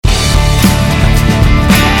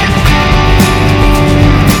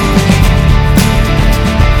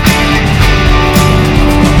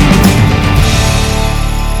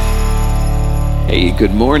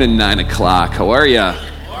Good morning, 9 o'clock. How are you?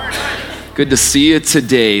 Good to see you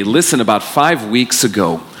today. Listen, about 5 weeks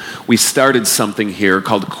ago, we started something here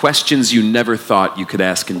called Questions You Never Thought You Could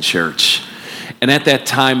Ask in Church. And at that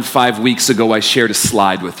time, 5 weeks ago, I shared a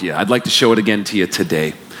slide with you. I'd like to show it again to you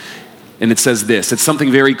today. And it says this. It's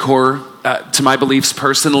something very core to my beliefs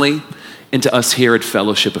personally and to us here at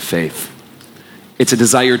Fellowship of Faith. It's a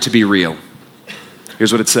desire to be real.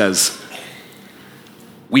 Here's what it says.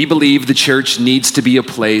 We believe the church needs to be a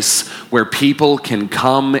place where people can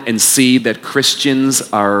come and see that Christians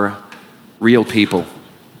are real people,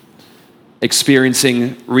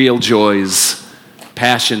 experiencing real joys,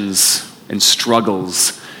 passions, and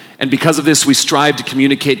struggles. And because of this, we strive to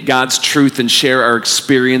communicate God's truth and share our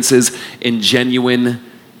experiences in genuine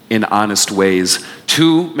and honest ways.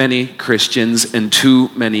 Too many Christians and too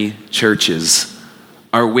many churches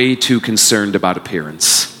are way too concerned about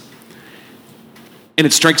appearance. And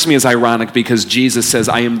it strikes me as ironic because Jesus says,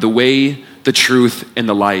 I am the way, the truth, and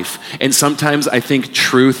the life. And sometimes I think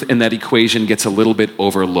truth in that equation gets a little bit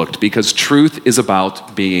overlooked because truth is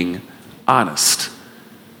about being honest.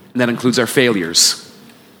 And that includes our failures,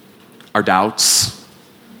 our doubts,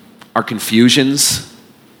 our confusions,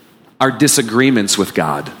 our disagreements with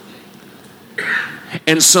God.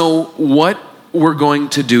 And so what we're going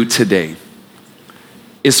to do today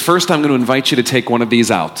is first I'm going to invite you to take one of these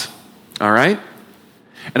out, all right?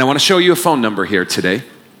 And I want to show you a phone number here today,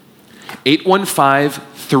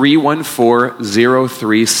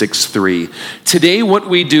 815-314-0363. Today what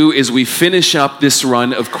we do is we finish up this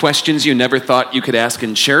run of questions you never thought you could ask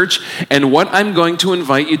in church. And what I'm going to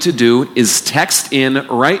invite you to do is text in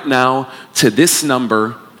right now to this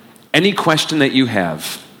number any question that you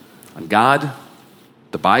have on God,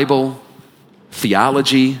 the Bible,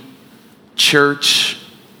 theology, church,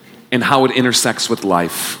 and how it intersects with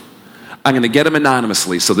life. I'm going to get them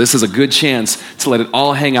anonymously, so this is a good chance to let it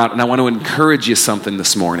all hang out. And I want to encourage you something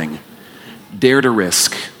this morning. Dare to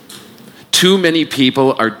risk. Too many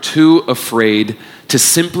people are too afraid to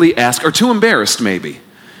simply ask, or too embarrassed maybe,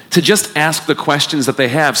 to just ask the questions that they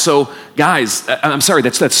have. So, guys, I'm sorry,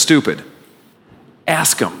 that's stupid.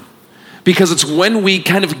 Ask them. Because it's when we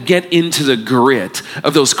kind of get into the grit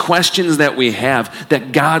of those questions that we have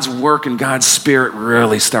that God's work and God's Spirit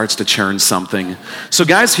really starts to churn something. So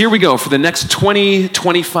guys, here we go for the next 20,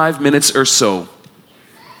 25 minutes or so.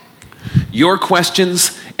 Your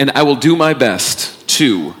questions, and I will do my best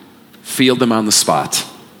to field them on the spot.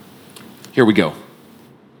 Here we go.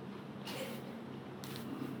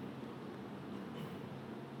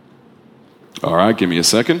 All right, give me a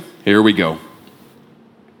second. Here we go.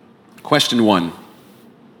 Question 1.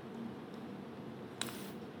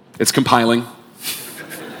 It's compiling.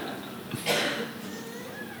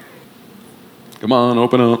 Come on,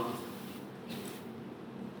 open up.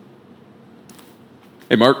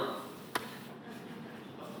 Hey, Mark.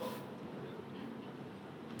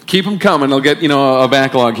 Keep them coming. I'll get, a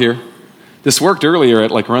backlog here. This worked earlier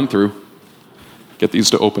at run through. Get these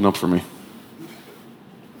to open up for me.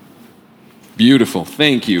 Beautiful.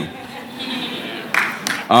 Thank you.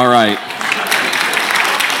 All right.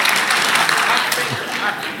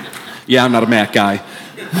 Yeah, I'm not a Mac guy.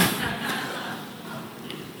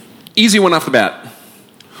 Easy one off the bat.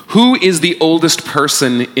 Who is the oldest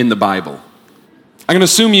person in the Bible? I'm going to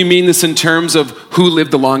assume you mean this in terms of who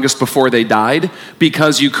lived the longest before they died,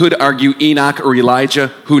 because you could argue Enoch or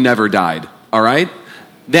Elijah, who never died. All right?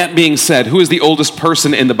 That being said, who is the oldest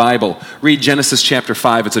person in the Bible? Read Genesis chapter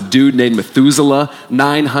 5. It's a dude named Methuselah.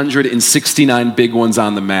 969 big ones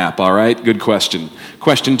on the map, all right? Good question.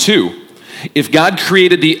 Question 2. If God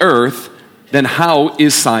created the earth, then how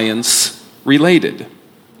is science related?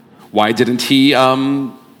 Why didn't he, it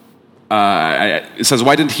says,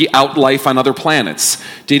 why didn't he out life on other planets?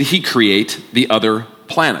 Did he create the other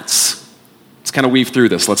planets? Let's kind of weave through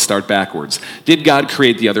this. Let's start backwards. Did God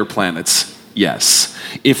create the other planets? Yes.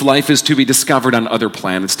 If life is to be discovered on other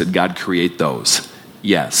planets, did God create those?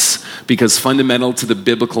 Yes. Because fundamental to the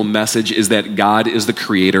biblical message is that God is the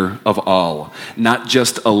creator of all, not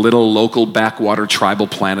just a little local backwater tribal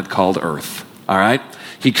planet called Earth. All right?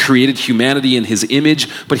 He created humanity in his image,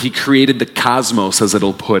 but he created the cosmos, as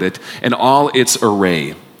it'll put it, and all its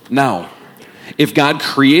array. Now, if God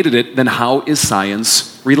created it, then how is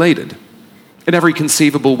science related? In every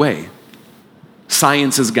conceivable way.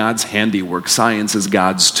 Science is God's handiwork. Science is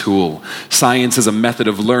God's tool. Science is a method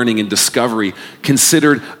of learning and discovery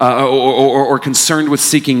considered or concerned with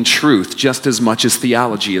seeking truth just as much as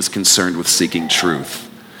theology is concerned with seeking truth.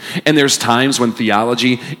 And there's times when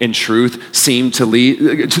theology and truth seem to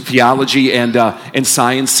lead, theology and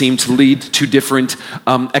science seem to lead to different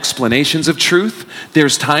explanations of truth.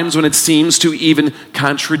 There's times when it seems to even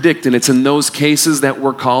contradict, and it's in those cases that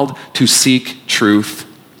we're called to seek truth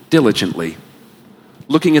diligently,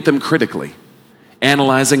 looking at them critically,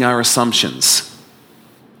 analyzing our assumptions,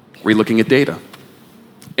 relooking at data.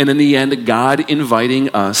 And in the end, God inviting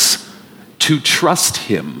us to trust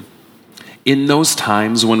Him in those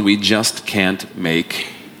times when we just can't make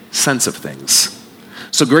sense of things.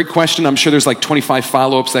 So great question. I'm sure there's like 25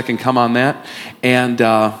 follow-ups that can come on that. And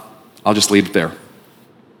I'll just leave it there.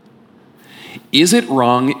 Is it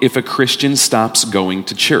wrong if a Christian stops going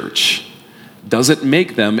to church? Does it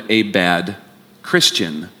make them a bad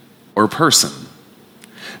Christian or person?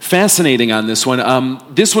 Fascinating on this one.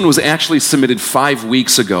 This one was actually submitted 5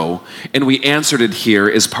 weeks ago, and we answered it here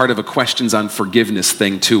as part of a questions on forgiveness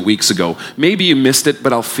thing 2 weeks ago. Maybe you missed it,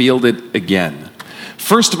 but I'll field it again.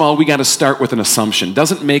 First of all, we got to start with an assumption.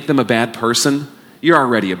 Doesn't make them a bad person. You're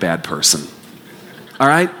already a bad person. All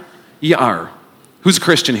right? You are. Who's a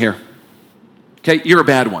Christian here? Okay, you're a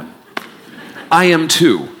bad one. I am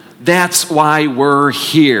too. That's why we're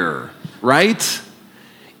here, right?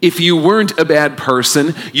 If you weren't a bad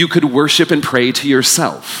person, you could worship and pray to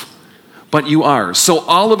yourself. But you are. So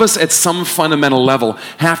all of us at some fundamental level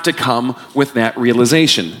have to come with that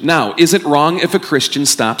realization. Now, is it wrong if a Christian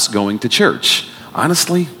stops going to church?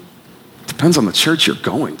 Honestly, it depends on the church you're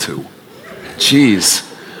going to. Jeez.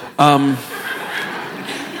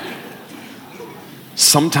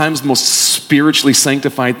 Sometimes the most spiritually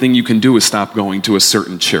sanctified thing you can do is stop going to a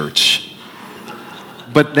certain church.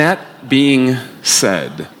 But that being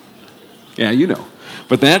said,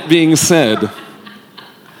 but that being said,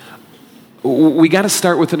 we got to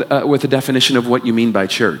start with a definition of what you mean by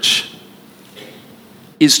church.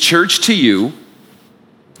 Is church to you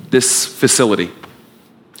this facility,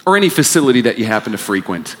 or any facility that you happen to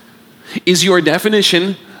frequent? Is your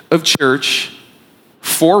definition of church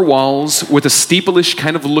 4 walls with a steeple-ish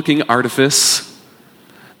kind of looking artifice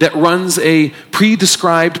that runs a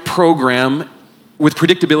pre-described program with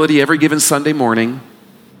predictability every given Sunday morning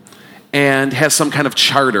and has some kind of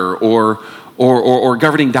charter or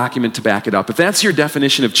governing document to back it up? If that's your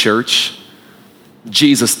definition of church,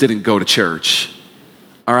 Jesus didn't go to church.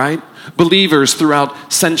 All right? Believers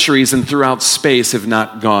throughout centuries and throughout space have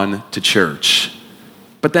not gone to church.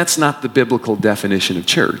 But that's not the biblical definition of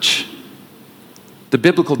church. The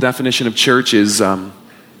biblical definition of church is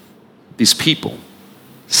these people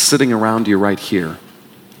sitting around you right here.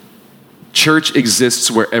 Church exists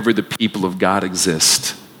wherever the people of God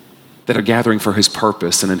exist, that are gathering for His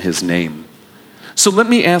purpose and in His name. So let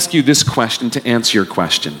me ask you this question to answer your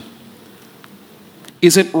question.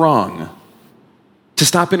 Is it wrong to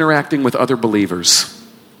stop interacting with other believers?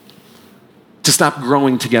 To stop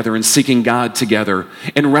growing together and seeking God together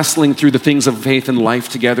and wrestling through the things of faith and life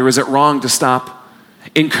together? Is it wrong to stop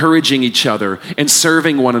encouraging each other and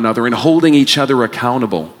serving one another and holding each other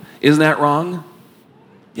accountable? Isn't that wrong?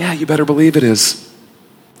 Yeah, you better believe it is.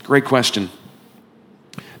 Great question.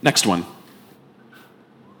 Next one.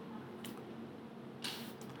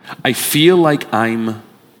 I feel like I'm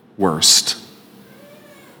worst.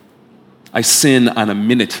 I sin on a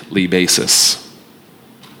minutely basis.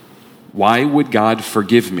 Why would God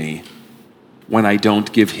forgive me when I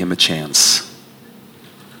don't give Him a chance?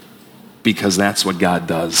 Because that's what God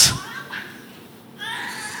does.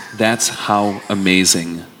 That's how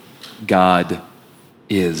amazing God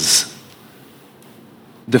is.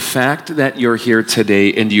 The fact that you're here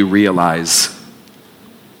today and you realize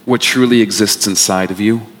what truly exists inside of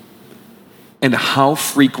you and how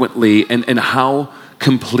frequently and how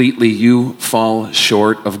completely you fall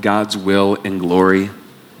short of God's will and glory,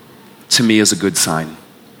 to me is a good sign.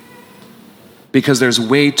 Because there's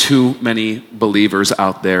way too many believers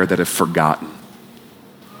out there that have forgotten.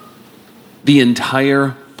 The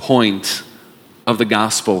entire point of the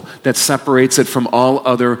gospel that separates it from all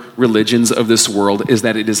other religions of this world is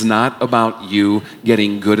that it is not about you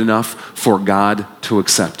getting good enough for God to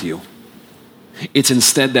accept you. It's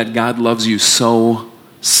instead that God loves you so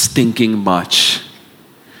stinking much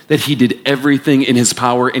that He did everything in His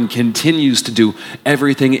power and continues to do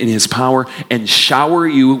everything in His power and shower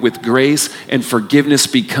you with grace and forgiveness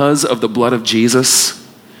because of the blood of Jesus,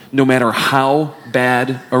 no matter how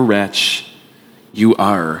bad a wretch you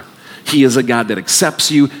are. He is a God that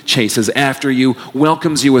accepts you, chases after you,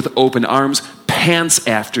 welcomes you with open arms, pants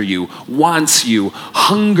after you, wants you,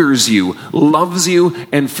 hungers you, loves you,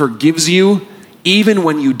 and forgives you, even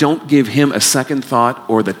when you don't give Him a second thought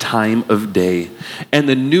or the time of day. And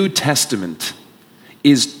the New Testament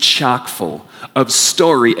is chock full of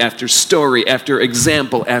story after story after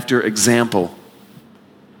example after example.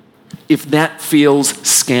 If that feels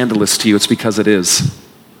scandalous to you, it's because it is.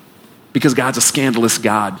 Because God's a scandalous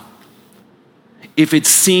God. If it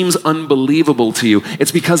seems unbelievable to you,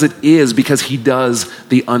 it's because it is, because he does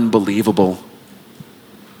the unbelievable.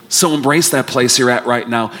 So embrace that place you're at right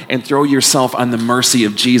now and throw yourself on the mercy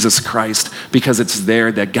of Jesus Christ, because it's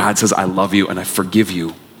there that God says, I love you and I forgive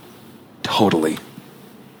you totally.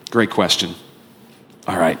 Great question.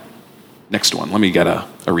 All right, next one. Let me get a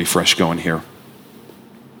refresh going here.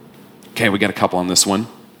 Okay, we got a couple on this one.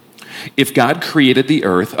 If God created the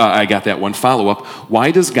earth, I got that one. Follow-up.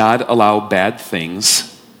 Why does God allow bad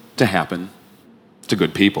things to happen to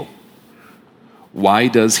good people? Why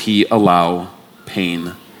does he allow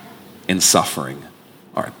pain and suffering?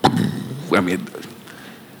 All right. I mean,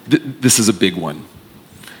 this is a big one.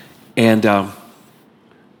 And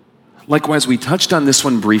likewise, we touched on this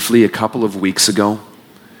one briefly a couple of weeks ago.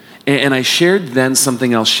 And I shared then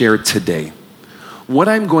something I'll share today. What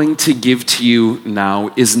I'm going to give to you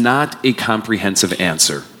now is not a comprehensive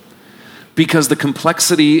answer, because the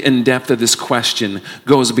complexity and depth of this question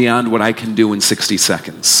goes beyond what I can do in 60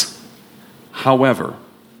 seconds. However,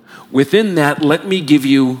 within that, let me give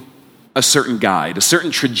you a certain guide, a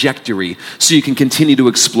certain trajectory, so you can continue to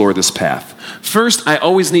explore this path. First, I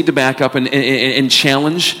always need to back up and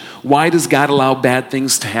challenge, why does God allow bad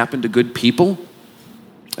things to happen to good people?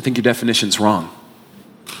 I think your definition's wrong.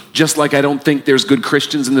 Just like I don't think there's good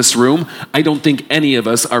Christians in this room, I don't think any of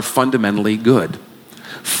us are fundamentally good.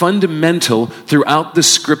 Fundamental throughout the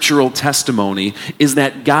scriptural testimony is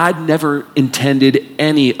that God never intended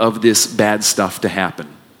any of this bad stuff to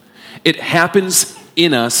happen. It happens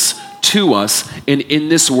in us, to us, and in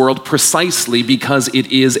this world precisely because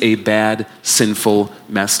it is a bad, sinful,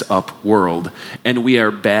 messed up world. And we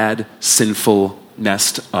are bad, sinful,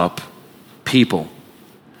 messed up people.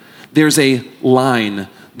 There's a line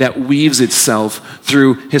that weaves itself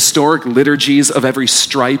through historic liturgies of every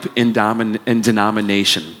stripe and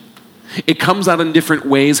denomination. It comes out in different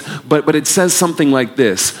ways, but it says something like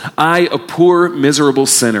this: I, a poor, miserable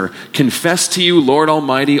sinner, confess to you, Lord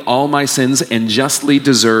Almighty, all my sins and justly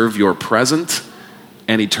deserve your present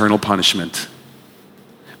and eternal punishment.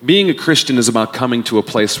 Being a Christian is about coming to a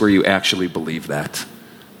place where you actually believe that.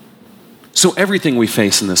 So everything we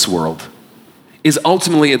face in this world is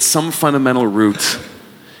ultimately at some fundamental root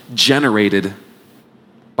generated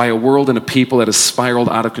by a world and a people that has spiraled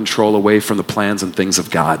out of control away from the plans and things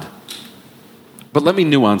of God. But let me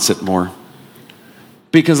nuance it more,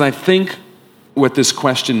 because I think what this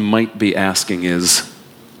question might be asking is,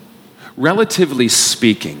 relatively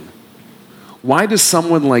speaking, why does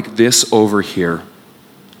someone like this over here,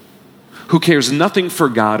 who cares nothing for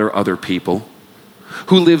God or other people,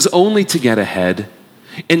 who lives only to get ahead,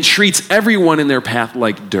 and treats everyone in their path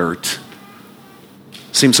like dirt,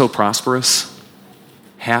 seem so prosperous,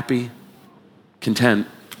 happy, content?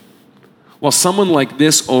 While someone like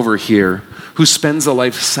this over here, who spends a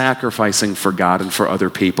life sacrificing for God and for other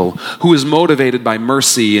people, who is motivated by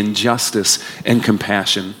mercy and justice and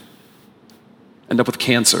compassion, end up with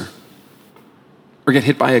cancer, or get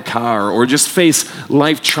hit by a car, or just face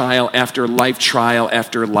life trial after life trial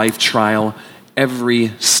after life trial every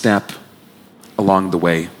step along the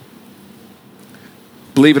way.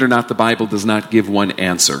 Believe it or not, the Bible does not give one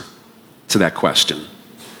answer to that question.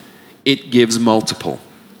 It gives multiple,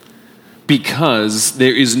 because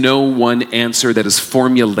there is no one answer that is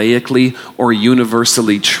formulaically or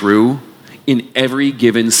universally true in every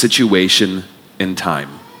given situation and time.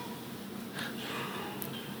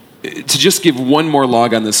 To just give one more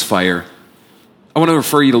log on this fire, I want to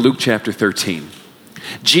refer you to Luke chapter 13.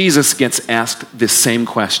 Jesus gets asked this same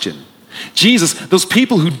question. Jesus, those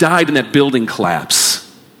people who died in that building collapse,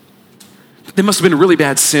 they must have been really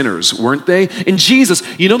bad sinners, weren't they? And Jesus,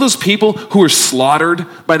 you know those people who were slaughtered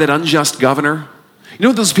by that unjust governor? You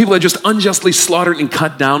know those people that just unjustly slaughtered and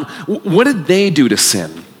cut down? What did they do to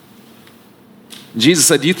sin? Jesus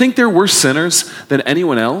said, do you think they're worse sinners than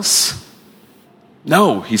anyone else?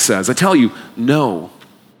 No, he says. I tell you, no.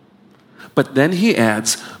 But then he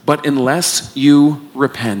adds, but unless you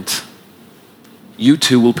repent, you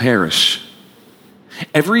too will perish.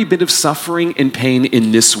 Every bit of suffering and pain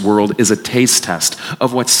in this world is a taste test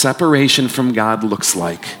of what separation from God looks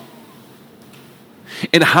like.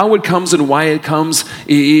 And how it comes and why it comes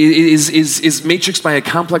is matrixed by a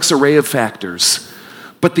complex array of factors.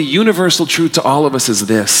 But the universal truth to all of us is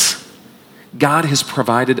this: God has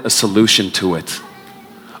provided a solution to it,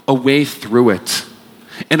 a way through it.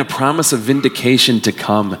 and a promise of vindication to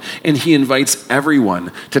come. And he invites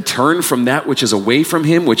everyone to turn from that which is away from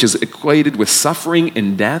him, which is equated with suffering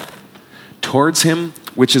and death, towards him,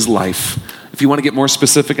 which is life. If you want to get more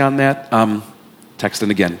specific on that, text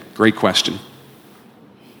in again. Great question.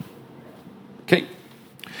 Okay.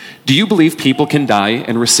 Do you believe people can die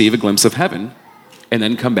and receive a glimpse of heaven and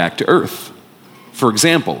then come back to earth? For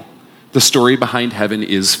example, the story behind heaven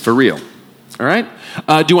is for real. All right?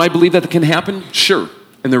 Do I believe that can happen? Sure.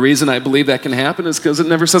 And the reason I believe that can happen is because it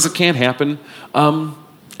never says it can't happen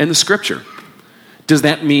in the scripture. Does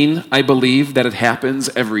that mean I believe that it happens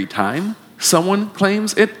every time someone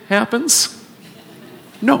claims it happens?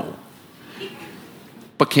 No.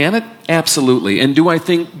 But can it? Absolutely. And do I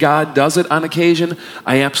think God does it on occasion?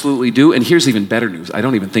 I absolutely do. And here's even better news. I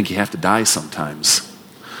don't even think you have to die sometimes.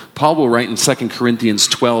 Paul will write in 2 Corinthians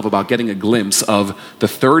 12 about getting a glimpse of the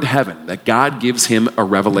third heaven, that God gives him a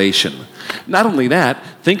revelation. Not only that,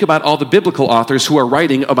 think about all the biblical authors who are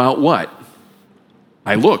writing about what?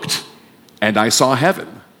 I looked, and I saw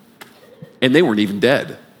heaven. And they weren't even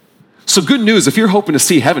dead. So good news, if you're hoping to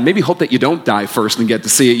see heaven, maybe hope that you don't die first and get to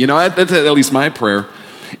see it. You know, that's at least my prayer.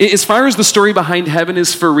 As far as the story behind heaven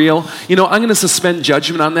is for real, you know, I'm going to suspend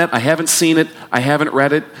judgment on that. I haven't seen it. I haven't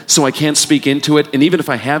read it, so I can't speak into it. And even if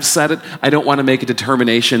I have said it, I don't want to make a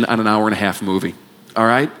determination on an hour-and-a-half movie. All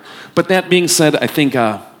right? But that being said, I think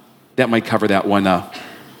that might cover that one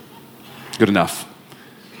good enough.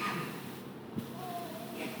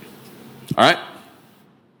 All right?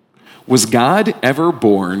 Was God ever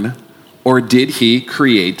born, or did he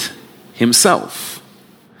create himself?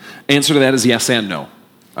 Answer to that is yes and no.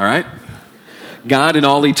 All right? God in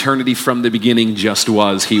all eternity from the beginning just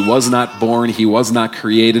was. He was not born. He was not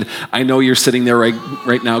created. I know you're sitting there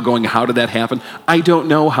right now going, how did that happen? I don't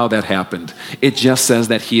know how that happened. It just says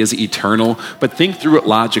that he is eternal. But think through it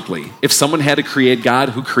logically. If someone had to create God,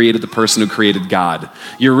 who created the person who created God?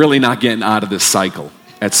 You're really not getting out of this cycle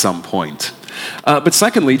at some point. But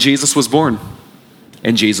secondly, Jesus was born.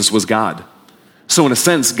 And Jesus was God. So in a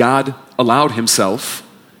sense, God allowed himself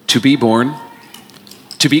to be born,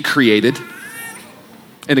 to be created,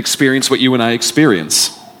 and experience what you and I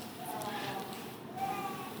experience.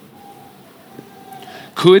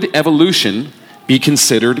 Could evolution be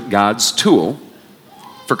considered God's tool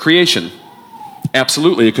for creation?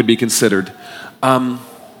 Absolutely, it could be considered.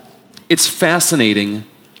 It's fascinating.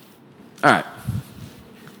 All right.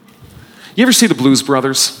 You ever see the Blues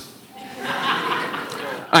Brothers?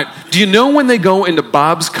 All right. Do you know when they go into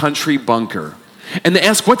Bob's Country Bunker and they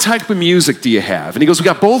ask, what type of music do you have? And he goes, we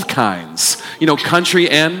got both kinds. You know, country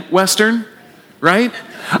and Western, right?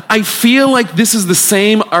 I feel like this is the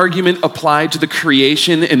same argument applied to the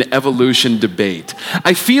creation and evolution debate.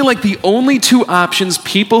 I feel like the only two options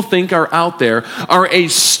people think are out there are a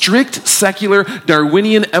strict secular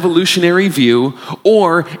Darwinian evolutionary view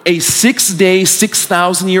or a 6-day,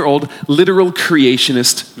 6,000-year-old literal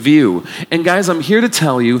creationist view. And guys, I'm here to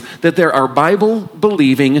tell you that there are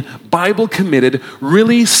Bible-believing, Bible-committed,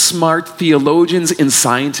 really smart theologians and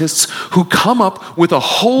scientists who come up with a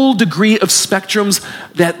whole degree of spectrums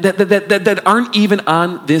that aren't even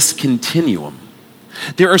on this continuum.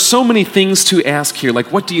 There are so many things to ask here,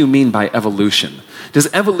 like what do you mean by evolution?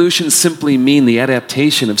 Does evolution simply mean the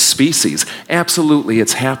adaptation of species? Absolutely,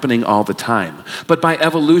 it's happening all the time. But by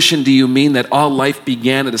evolution, do you mean that all life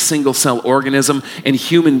began at a single-cell organism and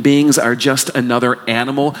human beings are just another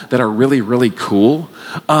animal that are really, really cool?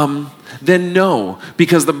 Then no,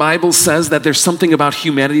 because the Bible says that there's something about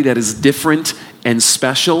humanity that is different and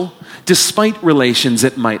special, despite relations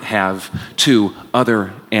it might have to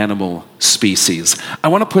other animal species. I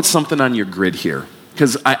want to put something on your grid here,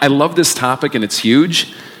 because I love this topic and it's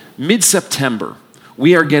huge. Mid-September,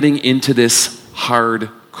 we are getting into this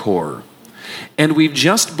hardcore. And we've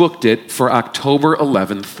just booked it for October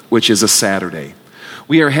 11th, which is a Saturday.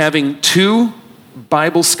 We are having 2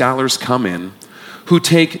 Bible scholars come in who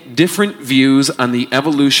take different views on the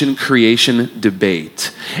evolution-creation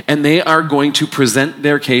debate. And they are going to present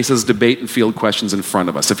their cases, debate, and field questions in front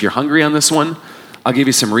of us. If you're hungry on this one, I'll give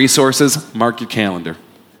you some resources. Mark your calendar.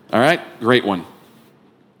 All right? Great one.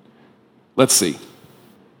 Let's see.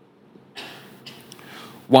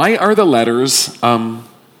 Why are the letters...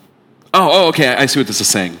 okay, I see what this is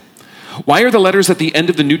saying. Why are the letters at the end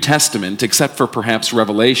of the New Testament, except for perhaps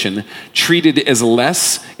Revelation, treated as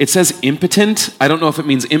less, it says impotent. I don't know if it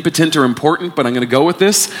means impotent or important, but I'm going to go with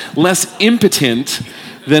this. Less impotent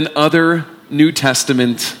than other New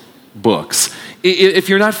Testament books. If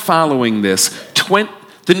you're not following this,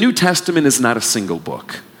 the New Testament is not a single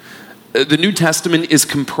book. The New Testament is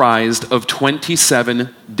comprised of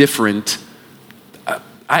 27 different,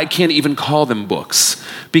 I can't even call them books.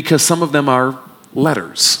 because some of them are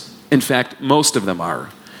letters. In fact, most of them are.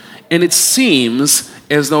 And it seems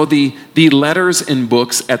as though the letters and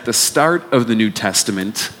books at the start of the New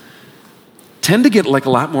Testament tend to get like a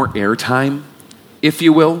lot more airtime, if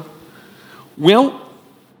you will. Well,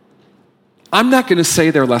 I'm not going to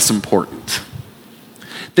say they're less important.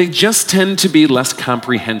 They just tend to be less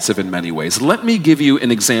comprehensive in many ways. Let me give you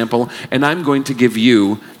an example, and I'm going to give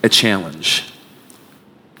you a challenge.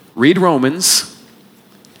 Read Romans,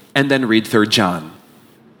 and then read 3 John.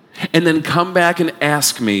 And then come back and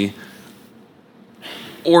ask me,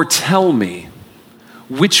 or tell me,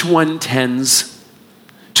 which one tends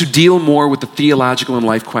to deal more with the theological and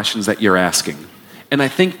life questions that you're asking. And I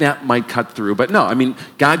think that might cut through. But no, I mean,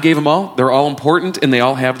 God gave them all. They're all important, and they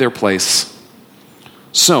all have their place.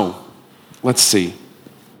 So, let's see.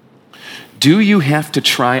 Do you have to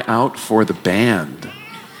try out for the band?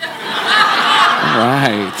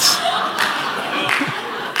 Right.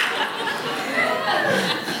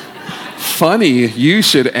 Funny, you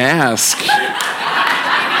should ask.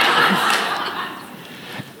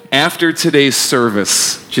 After today's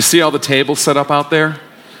service, do you see all the tables set up out there?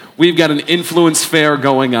 We've got an influence fair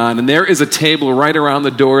going on, and there is a table right around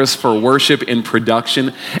the doors for worship and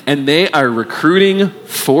production, and they are recruiting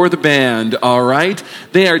for the band, all right?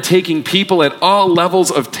 They are taking people at all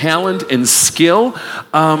levels of talent and skill.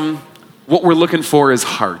 What we're looking for is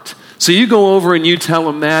heart. So you go over and you tell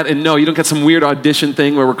them that, and no, you don't get some weird audition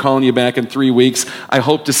thing where we're calling you back in 3 weeks. I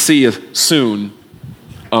hope to see you soon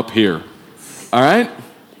up here. All right?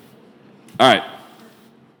 All right.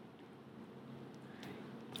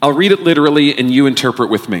 I'll read it literally and you interpret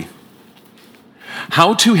with me.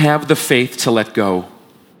 How to have the faith to let go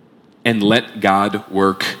and let God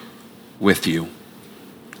work with you.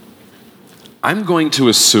 I'm going to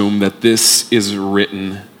assume that this is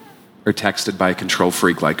written or texted by a control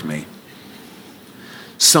freak like me.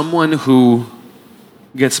 Someone who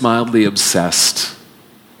gets mildly obsessed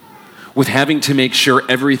with having to make sure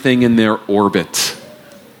everything in their orbit,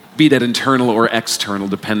 be that internal or external,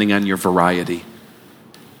 depending on your variety,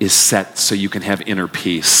 is set so you can have inner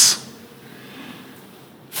peace.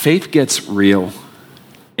 Faith gets real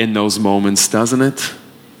in those moments, doesn't it?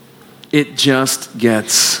 It just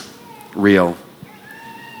gets real.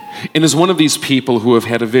 And as one of these people who have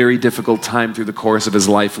had a very difficult time through the course of his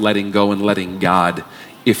life letting go and letting God,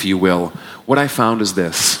 if you will, what I found is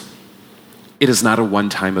this. It is not a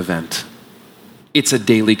one-time event. It's a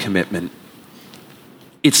daily commitment.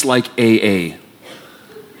 It's like AA.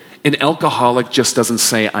 An alcoholic just doesn't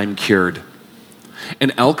say, I'm cured.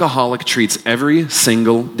 An alcoholic treats every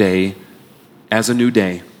single day as a new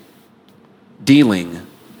day, dealing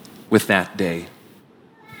with that day.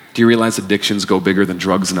 Do you realize addictions go bigger than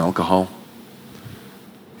drugs and alcohol?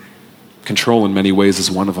 Control in many ways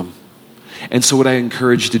is one of them. And so what I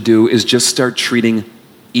encourage you to do is just start treating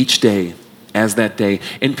each day as that day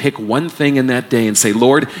and pick one thing in that day and say,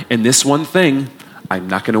 Lord, in this one thing, I'm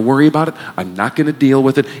not going to worry about it. I'm not going to deal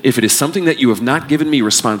with it. If it is something that you have not given me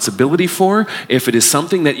responsibility for, if it is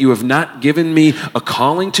something that you have not given me a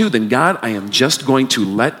calling to, then God, I am just going to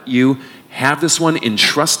let you have this one,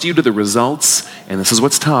 entrust you to the results, and this is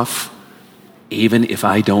what's tough, even if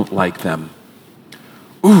I don't like them.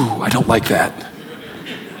 Ooh, I don't like that.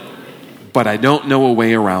 But I don't know a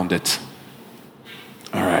way around it.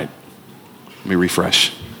 All right, let me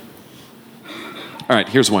refresh. All right,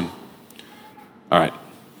 here's one. All right.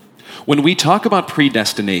 When we talk about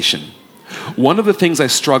predestination, one of the things I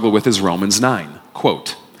struggle with is Romans 9.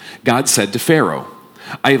 Quote, God said to Pharaoh,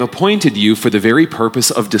 I have appointed you for the very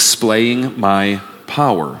purpose of displaying my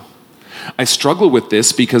power. I struggle with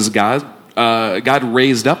this because God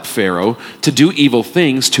raised up Pharaoh to do evil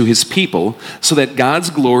things to his people so that God's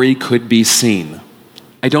glory could be seen.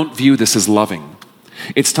 I don't view this as loving.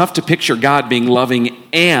 It's tough to picture God being loving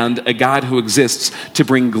and a God who exists to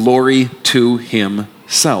bring glory to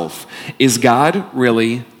himself. Is God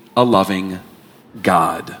really a loving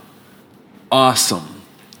God? Awesome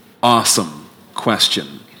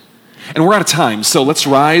question. And we're out of time, so let's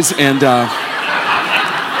rise and... All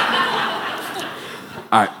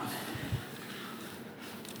right.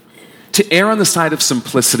 To err on the side of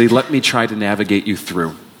simplicity, let me try to navigate you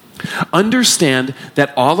through. Understand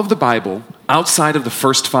that all of the Bible, outside of the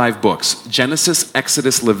first 5 books, Genesis,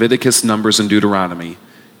 Exodus, Leviticus, Numbers, and Deuteronomy,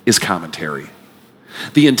 is commentary.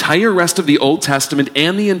 The entire rest of the Old Testament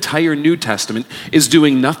and the entire New Testament is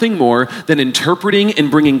doing nothing more than interpreting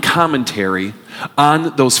and bringing commentary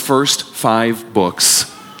on those first 5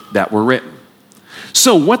 books that were written.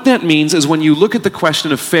 So what that means is when you look at the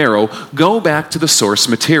question of Pharaoh, go back to the source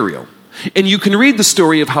material. And you can read the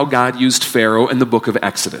story of how God used Pharaoh in the book of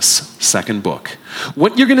Exodus, second book.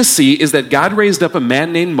 What you're going to see is that God raised up a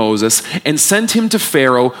man named Moses and sent him to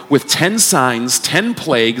Pharaoh with 10 signs, 10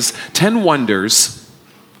 plagues, 10 wonders,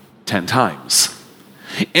 10 times.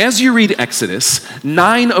 As you read Exodus,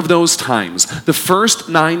 9 of those times, the first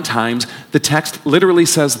 9 times, the text literally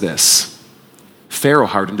says this: Pharaoh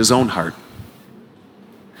hardened his own heart.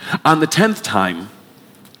 On the 10th time,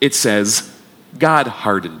 it says, God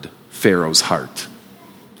hardened Pharaoh's heart.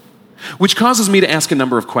 Which causes me to ask a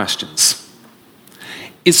number of questions.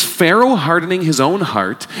 Is Pharaoh hardening his own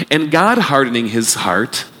heart and God hardening his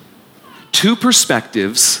heart two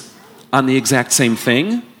perspectives on the exact same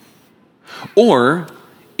thing? Or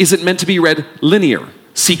is it meant to be read linear,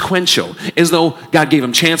 sequential, as though God gave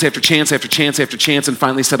him chance after chance after chance after chance and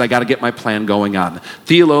finally said, I got to get my plan going on?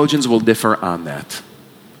 Theologians will differ on that.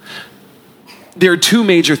 There are 2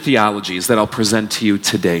 major theologies that I'll present to you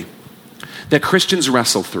today that Christians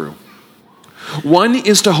wrestle through. One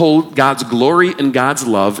is to hold God's glory and God's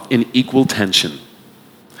love in equal tension.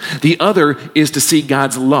 The other is to see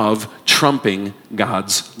God's love trumping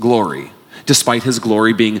God's glory, despite his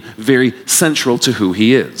glory being very central to who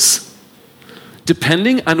he is.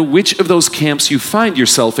 Depending on which of those camps you find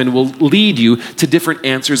yourself in will lead you to different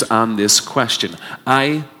answers on this question.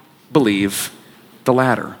 I believe the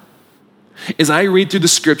latter. As I read through the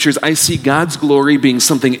scriptures, I see God's glory being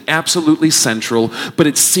something absolutely central, but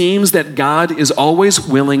it seems that God is always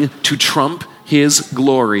willing to trump his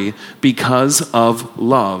glory because of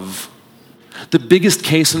love. The biggest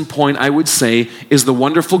case in point, I would say, is the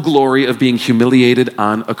wonderful glory of being humiliated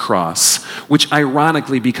on a cross, which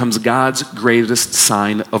ironically becomes God's greatest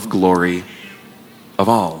sign of glory of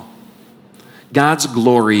all. God's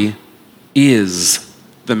glory is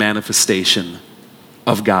the manifestation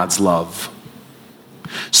of God's love.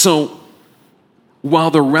 So,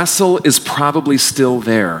 while the wrestle is probably still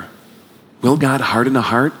there, will God harden a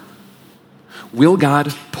heart? Will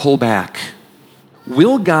God pull back?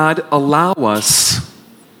 Will God allow us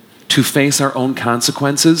to face our own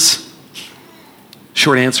consequences?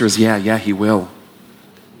 Short answer is yeah, he will.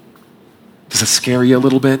 Does it scare you a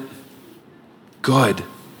little bit? Good.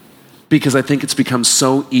 Because I think it's become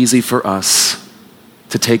so easy for us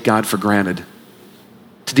to take God for granted,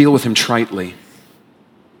 to deal with him tritely,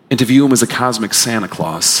 and to view him as a cosmic Santa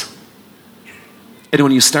Claus. And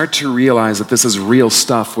when you start to realize that this is real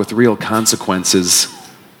stuff with real consequences,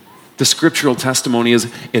 the scriptural testimony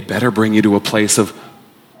is it better bring you to a place of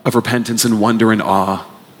repentance and wonder and awe,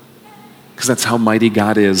 because that's how mighty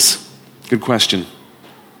God is. Good question.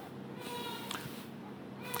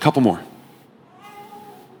 A couple more.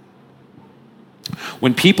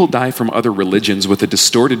 When people die from other religions with a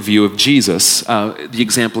distorted view of Jesus, the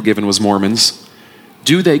example given was Mormons,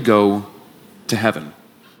 do they go to heaven?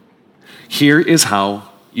 Here is how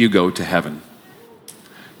you go to heaven: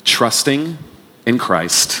 trusting in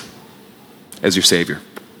Christ as your Savior.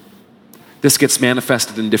 This gets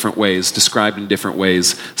manifested in different ways, described in different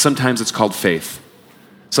ways. Sometimes it's called faith.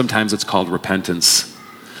 Sometimes it's called repentance.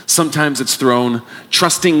 Sometimes it's thrown,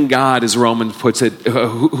 trusting God, as Romans puts it,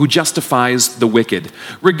 who justifies the wicked.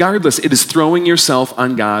 Regardless, it is throwing yourself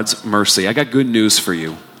on God's mercy. I got good news for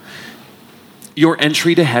you. Your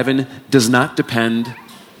entry to heaven does not depend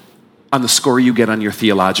on the score you get on your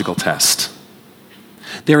theological test.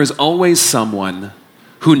 There is always someone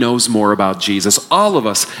who knows more about Jesus. All of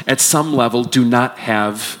us, at some level, do not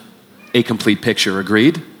have a complete picture.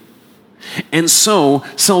 Agreed? And so,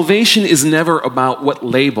 salvation is never about what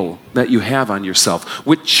label that you have on yourself,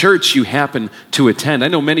 what church you happen to attend. I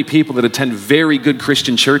know many people that attend very good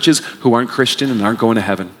Christian churches who aren't Christian and aren't going to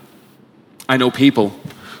heaven. I know people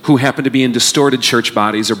who happen to be in distorted church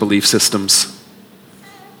bodies or belief systems.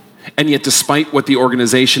 And yet, despite what the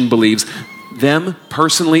organization believes, them,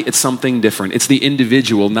 personally, it's something different. It's the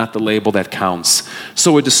individual, not the label, that counts.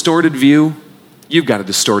 So a distorted view, you've got a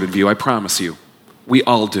distorted view, I promise you. We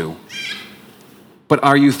all do. But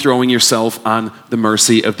are you throwing yourself on the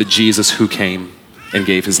mercy of the Jesus who came and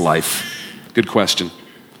gave his life? Good question.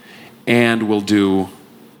 And we'll do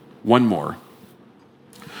one more.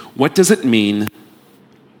 What does it mean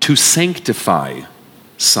to sanctify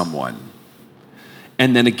someone?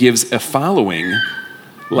 And then it gives a following,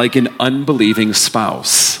 like an unbelieving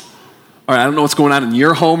spouse. All right, I don't know what's going on in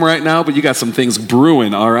your home right now, but you got some things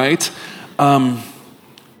brewing, all right?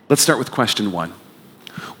 Let's start with question 1.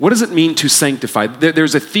 What does it mean to sanctify?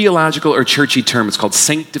 There's a theological or churchy term. It's called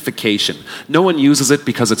sanctification. No one uses it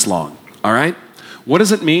because it's long, all right? What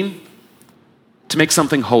does it mean? To make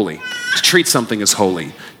something holy, to treat something as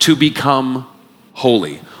holy, to become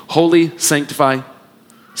holy. Holy, sanctify,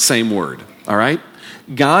 same word, all right?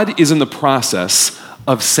 God is in the process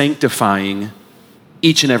of sanctifying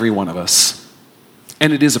each and every one of us.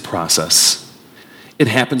 And it is a process. It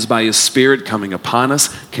happens by His Spirit coming upon us,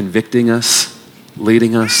 convicting us,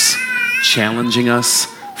 leading us, challenging us,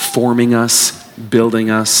 forming us, building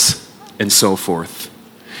us, and so forth.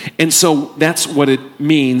 And so that's what it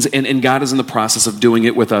means, and God is in the process of doing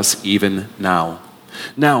it with us even now.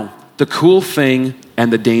 Now, the cool thing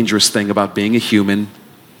and the dangerous thing about being a human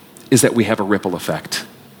is that we have a ripple effect.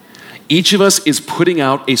 Each of us is putting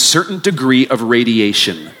out a certain degree of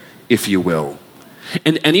radiation, if you will.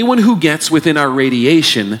 And anyone who gets within our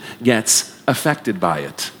radiation gets affected by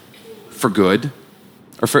it, for good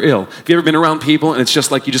or for ill. Have you ever been around people and it's just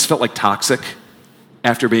like you just felt like toxic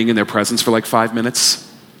after being in their presence for like 5 minutes?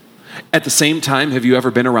 At the same time, have you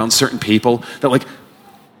ever been around certain people that like,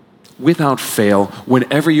 without fail,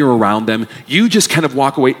 whenever you're around them, you just kind of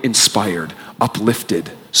walk away inspired,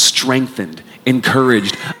 uplifted, strengthened,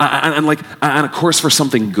 encouraged, on a course for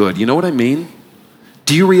something good. You know what I mean?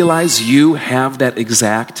 Do you realize you have that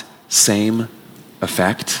exact same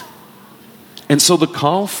effect? And so the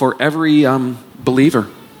call for every believer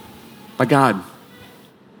by God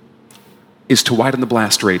is to widen the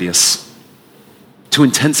blast radius, to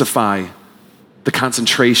intensify the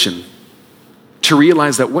concentration, to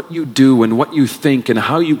realize that what you do and what you think and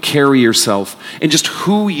how you carry yourself and just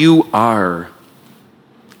who you are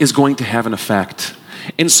is going to have an effect.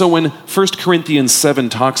 And so when 1 Corinthians 7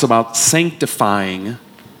 talks about sanctifying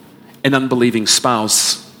an unbelieving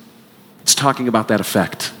spouse, it's talking about that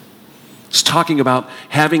effect. It's talking about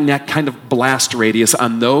having that kind of blast radius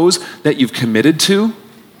on those that you've committed to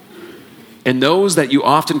and those that you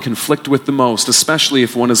often conflict with the most, especially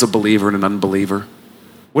if one is a believer and an unbeliever.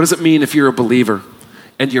 What does it mean if you're a believer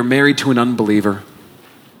and you're married to an unbeliever?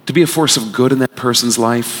 To be a force of good in that person's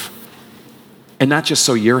life, and not just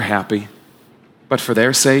so you're happy, but for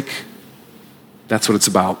their sake. That's what it's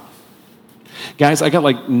about. Guys, I got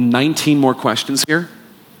like 19 more questions here,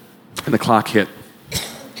 and the clock hit.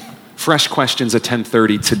 Fresh questions at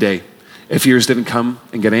 10:30 today. If yours didn't come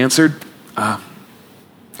and get answered,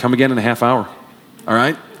 come again in a half hour. All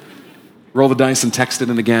right? Roll the dice and text it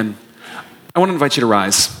in again. I want to invite you to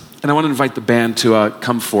rise, and I want to invite the band to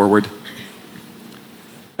come forward.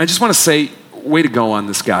 I just want to say, way to go on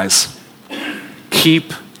this, guys.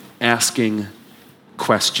 Keep asking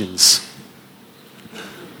questions.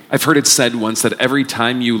 I've heard it said once that every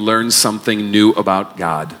time you learn something new about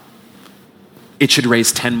God, it should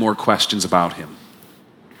raise 10 more questions about Him.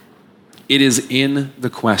 It is in the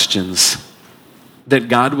questions that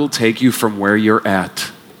God will take you from where you're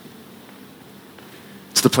at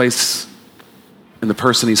to the place and the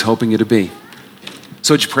person He's hoping you to be.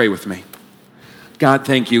 So would you pray with me? God,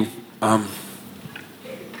 thank you.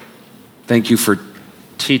 Thank you for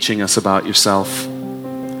teaching us about yourself,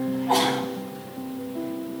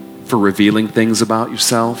 for revealing things about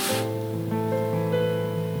yourself,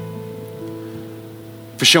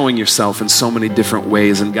 for showing yourself in so many different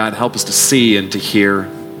ways. And God, help us to see and to hear.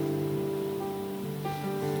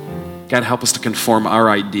 God, help us to conform our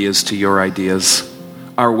ideas to your ideas,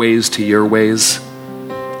 our ways to your ways,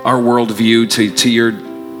 our worldview to your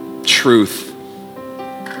truth.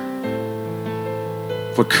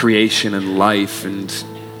 What creation and life and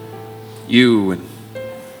you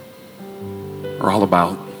are all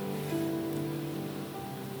about.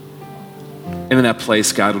 And in that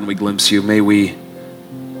place, God, when we glimpse you, may we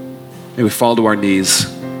fall to our knees,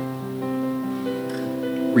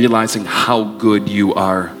 realizing how good you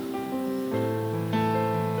are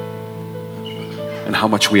and how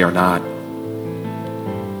much we are not.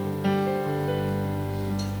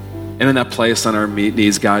 And in that place on our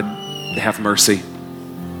knees, God, have mercy.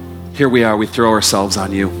 Here we are, we throw ourselves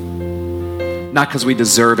on you. Not because we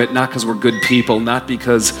deserve it, not because we're good people, not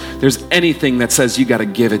because there's anything that says you got to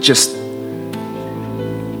give it, just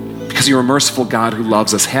because you're a merciful God who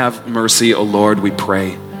loves us. Have mercy, O Lord, we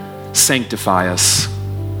pray. Sanctify us,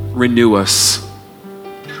 renew us,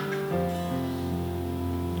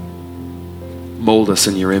 mold us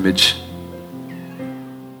in your image.